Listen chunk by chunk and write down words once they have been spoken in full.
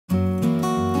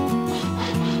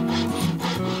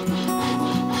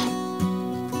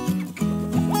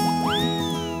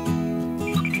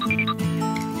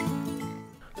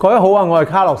各位好啊，我係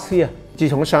卡洛斯啊。自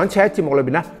從上一次喺節目裏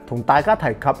邊咧，同大家提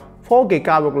及科技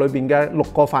教育裏邊嘅6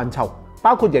個範疇，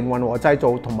包括營運和製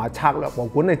造同埋策略和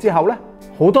管理之後咧，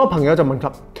好多朋友就問及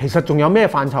其實仲有咩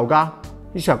範疇㗎？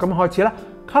於是由今日開始咧，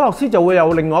卡洛斯就會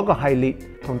有另外一個系列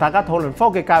同大家討論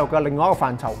科技教育嘅另外一個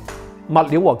範疇物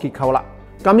料和結構啦。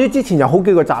鑑於之前有好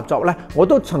幾個習作咧，我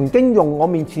都曾經用我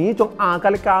面前呢種亞加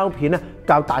力膠片咧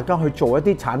教大家去做一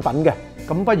啲產品嘅。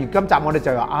咁不如今集我哋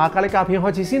就由亞加力膠片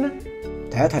開始先啦。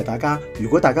提一提大家，如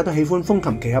果大家都喜歡風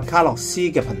琴奇俠卡洛斯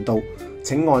嘅頻道，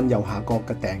請按右下角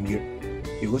嘅訂閱。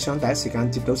如果想第一時間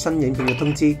接到新影片嘅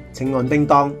通知，請按叮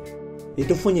當。亦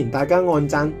都歡迎大家按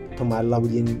讚同埋留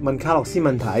言問卡洛斯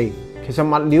問題。其實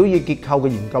物料與結構嘅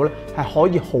研究咧係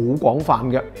可以好廣泛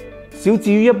嘅，小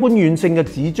至於一般軟性嘅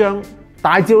紙張，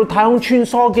大至到太空穿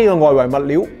梭機嘅外圍物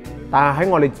料。但係喺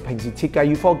我哋平時設計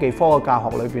與科技科嘅教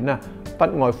學裏邊咧，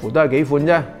不外乎都係幾款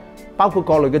啫。包括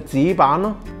各類嘅紙板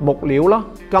啦、木料啦、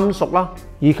金屬啦，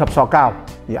以及塑膠。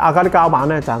而亞加力膠板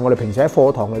咧，就係我哋平時喺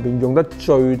課堂裏邊用得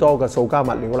最多嘅塑膠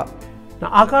物料啦。嗱，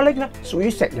亞加力咧屬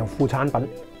於石油副產品，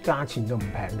價錢就唔平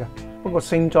嘅。不過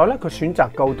勝在咧，佢選擇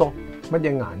夠多，乜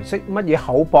嘢顏色、乜嘢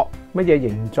厚薄、乜嘢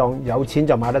形狀，有錢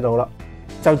就買得到啦。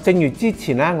就正如之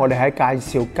前咧，我哋喺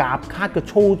介紹夾卡嘅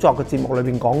操作嘅節目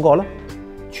裏邊講過啦，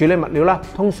處理物料啦，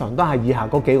通常都係以下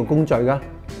嗰幾個工序㗎，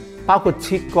包括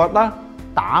切割啦、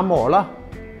打磨啦、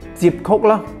接曲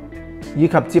啦，以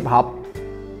及接合。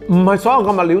唔係所有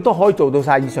嘅物料都可以做到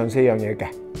晒以上4樣嘢嘅，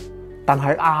但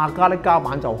係亞加力膠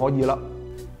板就可以啦。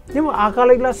因為亞加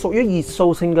力咧屬於熱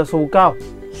塑性嘅塑膠，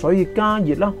所以加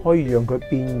熱啦可以讓佢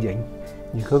變形，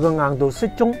而佢嘅硬度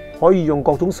適中，可以用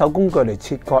各種手工具嚟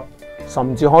切割，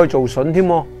甚至可以做榫添。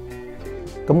咁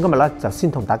今日咧就先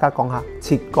同大家講下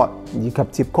切割以及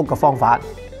接曲嘅方法。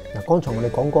嗱，剛才我哋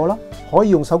講過啦，可以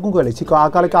用手工具嚟切割亞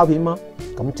加力膠片嘛，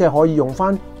咁即係可以用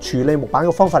翻處理木板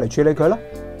嘅方法嚟處理佢啦。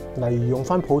例如用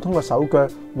翻普通嘅手鋸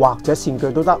或者線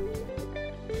鋸都得。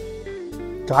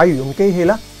假如用機器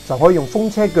咧，就可以用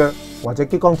風車鋸或者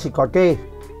激光切割機。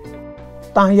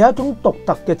但係有一種獨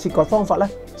特嘅切割方法咧，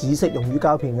只適用於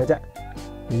膠片嘅啫。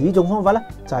而呢種方法咧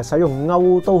就係使用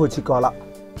勾刀去切割啦。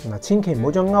嗱，千祈唔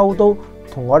好將勾刀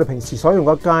同我哋平時所用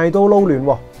嘅戒刀撈亂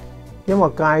喎。因為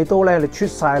戒刀咧，你出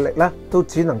晒力咧，都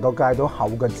只能夠戒到厚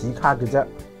嘅紙卡嘅啫。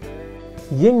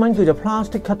而英文叫做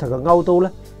plastic cutter 嘅勾刀咧，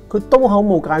佢刀口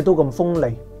冇戒刀咁鋒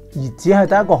利，而只係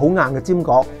得一個好硬嘅尖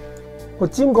角。個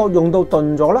尖角用到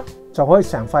鈍咗咧，就可以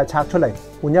成塊拆出嚟，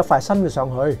換一塊新嘅上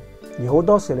去。而好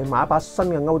多時你買一把新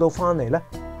嘅勾刀翻嚟咧，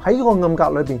喺呢個暗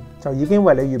格裏邊就已經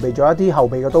為你預備咗一啲後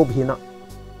備嘅刀片啦。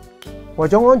為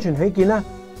咗安全起見咧，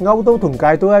勾刀同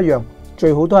戒刀一樣，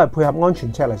最好都係配合安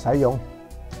全尺嚟使用。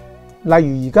例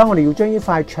如而家我哋要將呢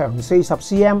塊長40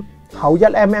 cm、厚1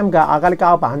 mm 嘅亞加力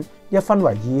膠板一分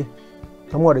為2，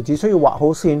咁我哋只需要畫好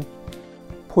線，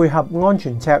配合安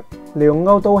全尺，利用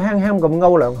勾刀輕輕咁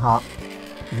勾2下。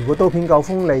如果刀片夠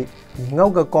鋒利，而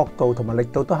勾嘅角度同埋力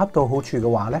度都恰到好處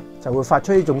嘅話咧，就會發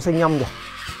出呢種聲音嘅。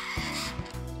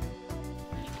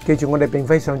記住，我哋並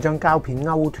非想將膠片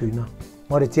勾斷啊，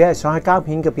我哋只係想喺膠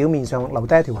片嘅表面上留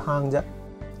低一條坑啫。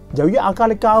由於亞加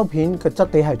力膠片嘅質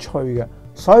地係脆嘅，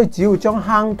所以只要將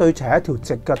坑對齊一條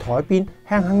直嘅台邊，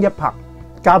輕輕一拍，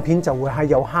膠片就會喺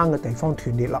有坑嘅地方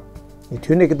斷裂啦。而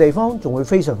斷裂嘅地方仲會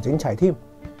非常整齊添。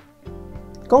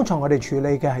剛才我哋處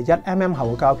理嘅係1 mm 厚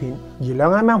嘅膠片，而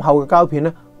2 mm 厚嘅膠片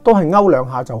咧，都係勾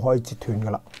2下就可以截斷噶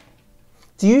啦。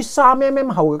至於3 mm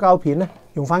厚嘅膠片咧，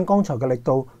用翻剛才嘅力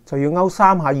度就要勾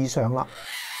3下以上啦。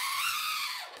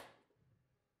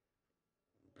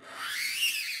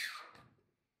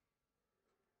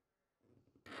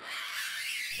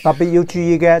特別要注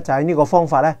意嘅就係呢個方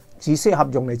法咧，只適合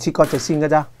用嚟切割直線嘅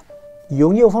咋。而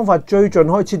用呢個方法最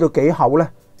盡可以切到幾厚咧，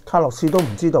卡洛斯都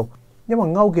唔知道，因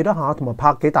為勾幾多下同埋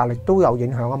拍幾大力都有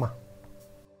影響啊嘛。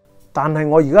但係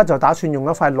我而家就打算用一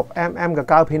塊6 mm 嘅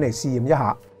膠片嚟試驗一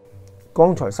下。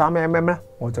剛才3 mm 咧，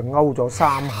我就勾咗3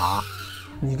下，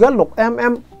而家6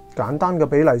 mm 簡單嘅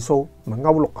比例數，咪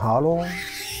勾6下咯。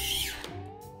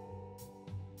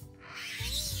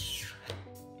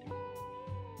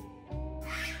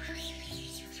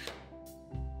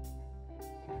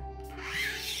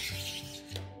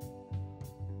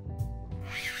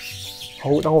好，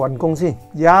等我運功先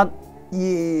，1、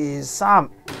2、3，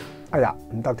哎呀，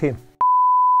唔得添，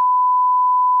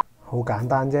好簡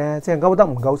單啫，即係勾得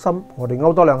唔夠深，我哋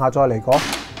勾多2下再嚟過，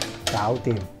搞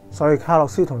掂。所以卡洛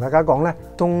斯同大家講咧，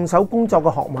動手工作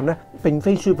嘅學問咧，並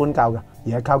非書本教嘅，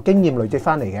而係靠經驗累積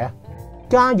翻嚟嘅。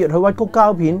加熱去屈曲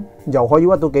膠片，又可以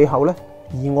屈到幾厚咧？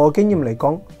以我經驗嚟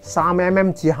講，3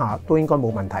 mm 之下都應該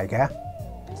冇問題嘅。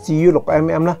至於6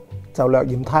 mm 咧，就略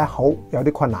嫌太厚，有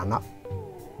啲困難啦。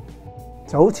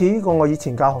就好似呢個我以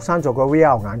前教學生做嘅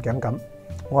VR 眼鏡咁，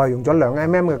我係用咗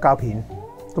2mm嘅膠片。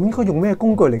咁應該用咩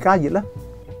工具嚟加熱呢？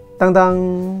噔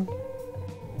噔，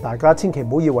大家千祈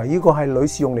唔好以為呢個係女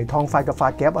士用嚟燙髮嘅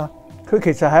髮夾啊！佢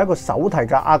其實係一個手提嘅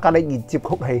亞加力熱接曲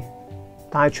器，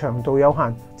但係長度有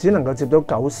限，只能夠接到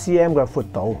9cm 嘅闊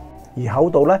度，而厚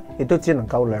度咧亦都只能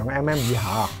夠2mm 以下。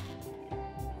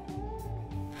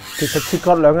其實切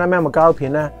割2mm嘅膠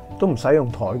片咧，都唔使用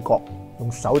台角，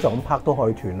用手就咁拍都可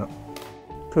以斷啦。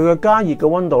佢嘅加熱嘅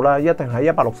溫度咧，一定喺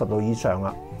160度以上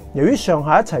啦。由於上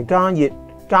下一齊加熱，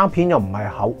膠片又唔係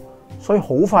厚，所以好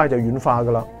快就軟化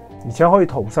噶啦，而且可以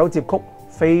徒手接曲，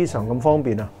非常咁方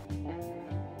便啊！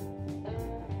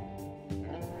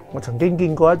我曾經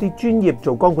見過一啲專業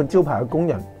做光管招牌嘅工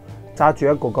人，揸住一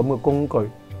個咁嘅工具，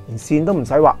連線都唔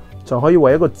使畫，就可以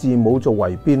為一個字母做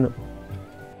圍邊啦。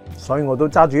所以我都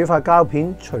揸住呢塊膠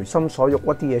片，隨心所欲屈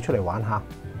啲嘢出嚟玩下。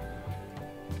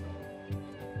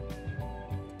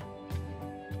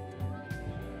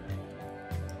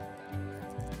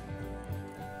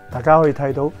大家可以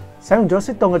睇到，使用咗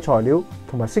適當嘅材料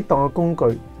同埋適當嘅工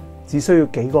具，只需要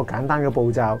幾個簡單嘅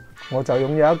步驟，我就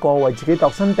擁有一個為自己度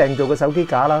身訂造嘅手機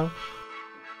架啦。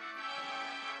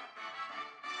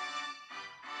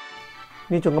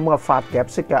呢種咁嘅髮夾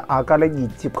式嘅亞加力熱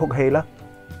接曲器咧，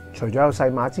除咗有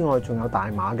細碼之外，仲有大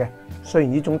碼嘅。雖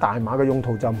然呢種大碼嘅用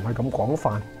途就唔係咁廣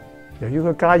泛，由於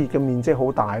佢加熱嘅面積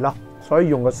好大啦，所以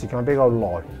用嘅時間比較耐。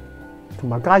同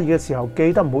埋加熱嘅時候，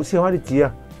記得唔好撕開啲紙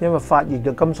啊！因為發熱嘅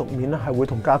金屬面咧係會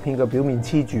同膠片嘅表面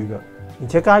黐住嘅，而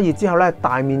且加熱之後咧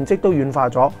大面積都軟化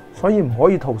咗，所以唔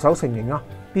可以徒手成形啊，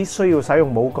必須要使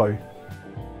用模具。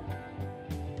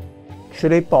處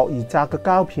理薄而窄嘅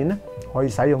膠片咧，可以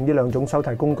使用呢兩種手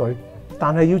提工具，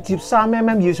但係要接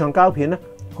3mm 以上膠片咧，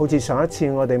好似上一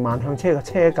次我哋萬向車嘅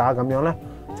車架咁樣咧，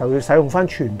就要使用翻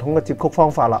傳統嘅接曲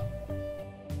方法啦。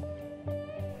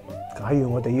假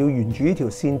如我哋要沿住呢條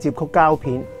線接曲膠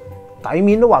片，底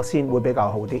面都畫線會比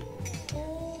較好啲。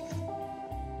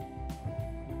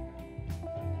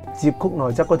接曲內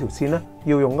側嗰條線咧，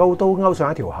要用勾刀勾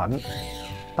上一條痕，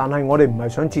但係我哋唔係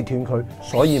想截斷佢，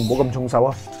所以唔好咁重手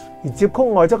啊。而接曲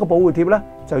外側嘅保護貼咧，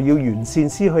就要沿線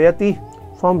撕去一啲，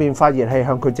方便發熱器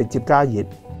向佢直接加熱。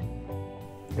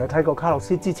有睇過卡洛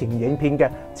斯之前影片嘅，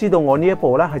知道我呢一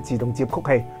部咧係自動接曲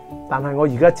器，但係我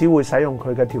而家只會使用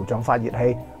佢嘅條狀發熱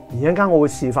器，而一陣間我會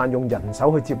示範用人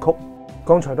手去接曲。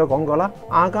剛才都講過啦，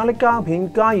亞加力膠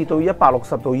片加熱到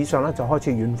160度以上咧就開始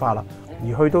軟化啦，而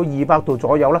去到200度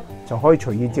左右咧就可以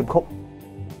隨意接曲。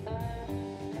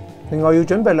另外要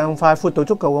準備2塊闊度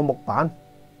足夠嘅木板，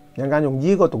一陣間用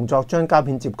呢個動作將膠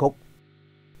片接曲。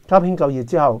膠片夠熱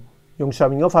之後，用上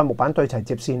面嗰塊木板對齊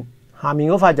接線，下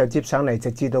面嗰塊就接上嚟，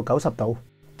直至到90度。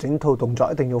整套動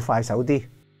作一定要快手啲。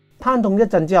攤凍一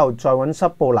陣之後，再揾濕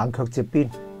布冷卻接邊，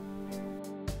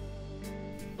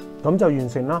咁就完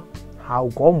成啦。效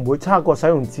果唔會差過使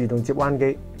用自動接彎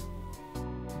機。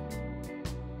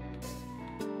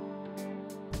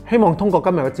希望通過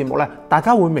今日嘅節目咧，大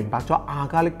家會明白咗亞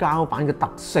加力膠板嘅特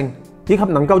性，以及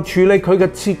能夠處理佢嘅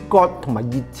切割同埋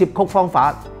熱接曲方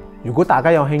法。如果大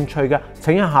家有興趣嘅，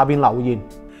請喺下邊留言。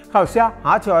卡洛斯啊，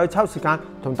下一次我會抽時間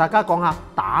同大家講下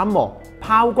打磨、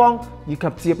拋光以及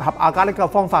接合亞加力嘅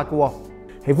方法嘅。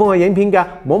喜歡我影片嘅，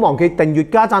唔好忘記訂閱、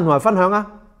加讚同埋分享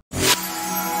啊！